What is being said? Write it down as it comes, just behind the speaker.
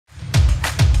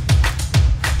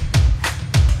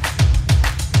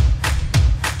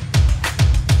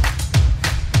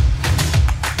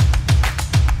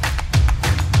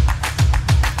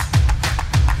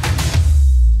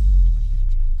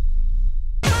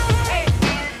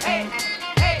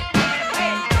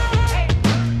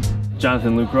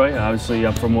Jonathan Lucroy. Obviously,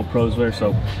 I'm from what pros wear,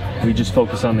 so we just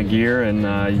focus on the gear. And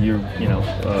you're, you know,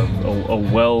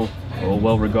 a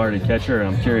well-regarded catcher.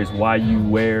 And I'm curious why you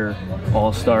wear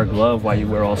All-Star glove, why you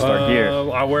wear All-Star gear.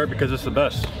 I wear it because it's the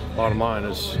best. Bottom line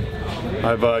is,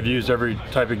 I've used every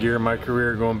type of gear in my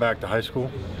career going back to high school.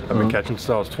 I've been catching since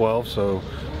I was 12, so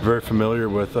very familiar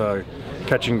with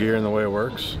catching gear and the way it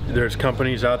works. There's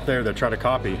companies out there that try to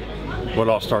copy what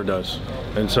All-Star does,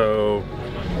 and so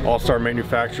All-Star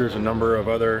manufactures a number of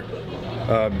other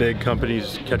big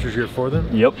companies catcher's gear for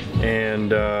them. Yep.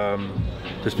 And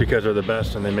just because they're the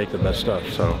best and they make the best stuff.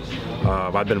 So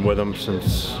I've been with them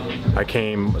since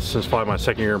probably my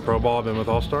second year in pro ball. I've been with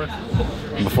All-Star.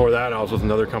 Before that, I was with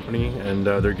another company, and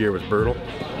their gear was brutal.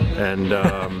 And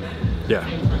yeah,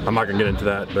 I'm not gonna get into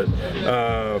that, but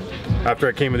after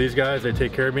I came with these guys, they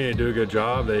take care of me, they do a good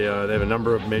job. They have a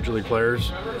number of major league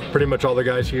players. Pretty much all the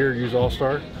guys here use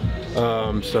All-Star.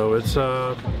 So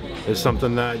it's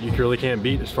something that you really can't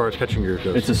beat as far as catching gear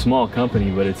goes. It's a small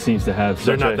company, but it seems to have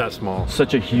They're not that small.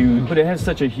 Such a huge, but it has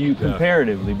such a huge,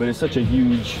 comparatively, but it's such a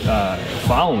huge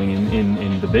following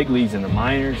in the big leagues and the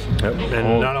minors. Yep.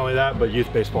 And not only that, but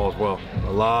youth baseball as well.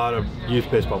 A lot of youth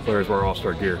baseball players wear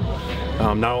All-Star gear.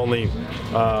 Not only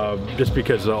just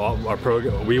because our pro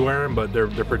we wear them, but their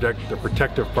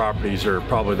protective properties are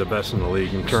probably the best in the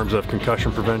league in terms of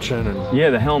concussion prevention and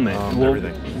the helmet.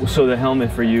 Everything. So the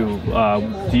helmet for you,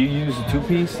 do you use a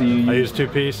two-piece? I use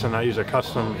two-piece, and I use a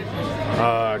custom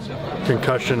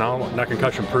concussion, not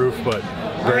concussion-proof, but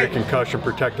very concussion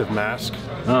protective mask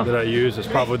that I use. It's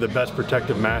probably the best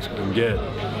protective mask you can get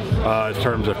in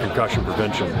terms of concussion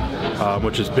prevention,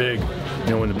 which is big. You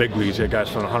know, in the big leagues, you get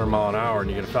guys throwing 100 miles an hour and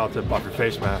you get a foul tip off your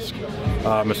face mask.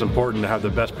 It's important to have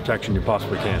the best protection you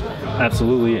possibly can.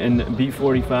 Absolutely. And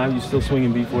B45, you still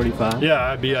swinging B45?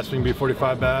 Yeah, I swing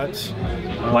B45 bats.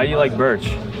 Why do you like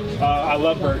Birch? I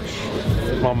love Birch.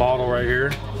 It's my model right here.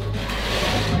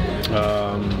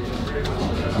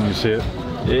 Can you see it?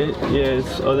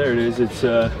 Oh, there it is. It's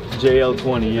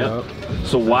JL20. Yep.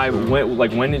 So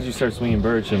when did you start swinging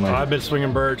Birch? And I've been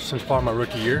swinging Birch since probably my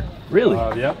rookie year. Really?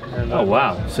 Yep. And, oh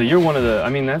wow. So you're one of the. I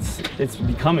mean, it's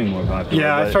becoming more popular.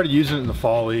 Yeah, I started using it in the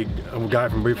fall league. A guy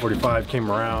from B45 came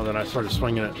around, and I started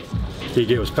swinging it.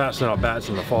 He was passing out bats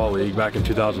in the fall league back in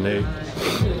 2008,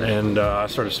 and I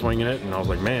started swinging it, and I was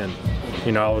like, man.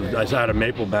 You know, I had a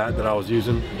maple bat that I was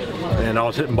using, and I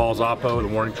was hitting balls oppo, the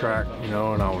warning track, you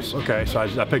know, and I was, okay, so I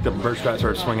picked up a Birch bat,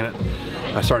 started swinging it.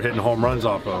 I started hitting home runs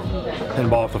oppo, hitting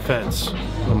ball off the fence.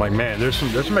 I'm like, man, there's some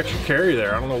extra carry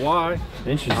there. I don't know why.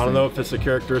 Interesting. I don't know if it's the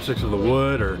characteristics of the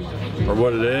wood or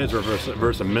what it is, or if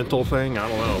it's a mental thing, I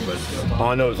don't know, but all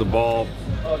I know is the ball,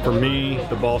 for me,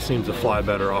 the ball seems to fly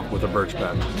better off with a Birch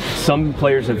bat. Some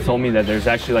players have told me that there's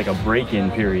actually like a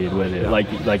break-in period with it,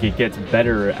 like it gets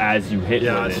better as you hit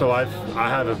with it. So I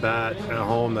have a bat at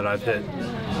home that I've hit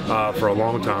for a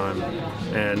long time,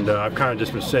 and I've kind of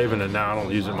just been saving it now. I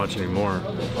don't use it much anymore,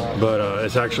 but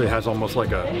it actually has almost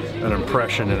like an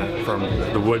impression in it from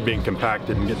the wood being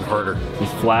compacted and getting harder.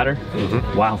 It's flatter?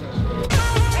 Mm-hmm. Wow.